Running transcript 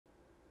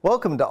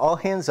Welcome to All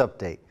Hands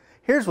Update.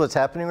 Here's what's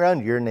happening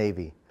around your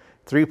Navy.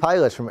 3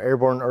 pilots from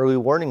Airborne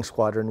Early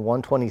Squadron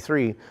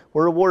 123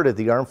 were awarded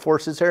the Armed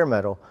Forces Air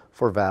Medal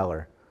for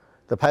valor.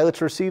 The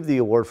pilots received the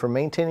award for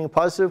maintaining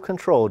positive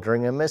control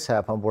during a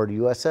mishap on board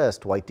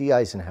USS Dwight D.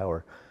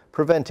 Eisenhower,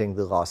 preventing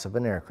the loss of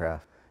an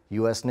aircraft.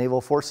 U.S.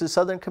 Naval Forces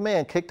Southern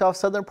Command kicked off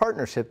Southern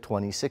Partnership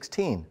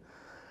 2016.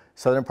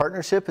 Southern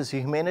Partnership is a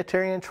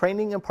humanitarian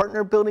training and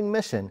partner building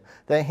mission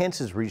that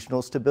enhances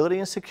regional stability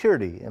and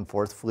security in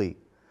 4th Fleet.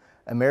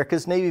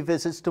 America's Navy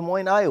visits Des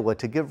Moines, Iowa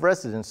to give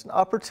residents an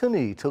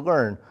opportunity to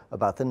learn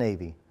about the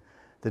Navy.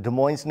 The Des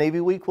Moines Navy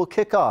Week will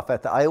kick off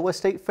at the Iowa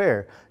State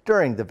Fair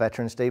during the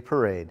Veterans Day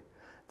Parade.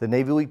 The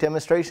Navy Week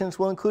demonstrations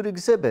will include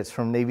exhibits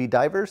from Navy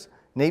divers,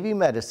 Navy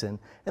medicine,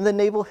 and the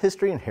Naval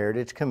History and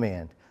Heritage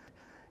Command.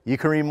 You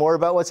can read more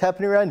about what's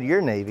happening around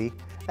your Navy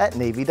at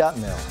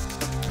Navy.mil.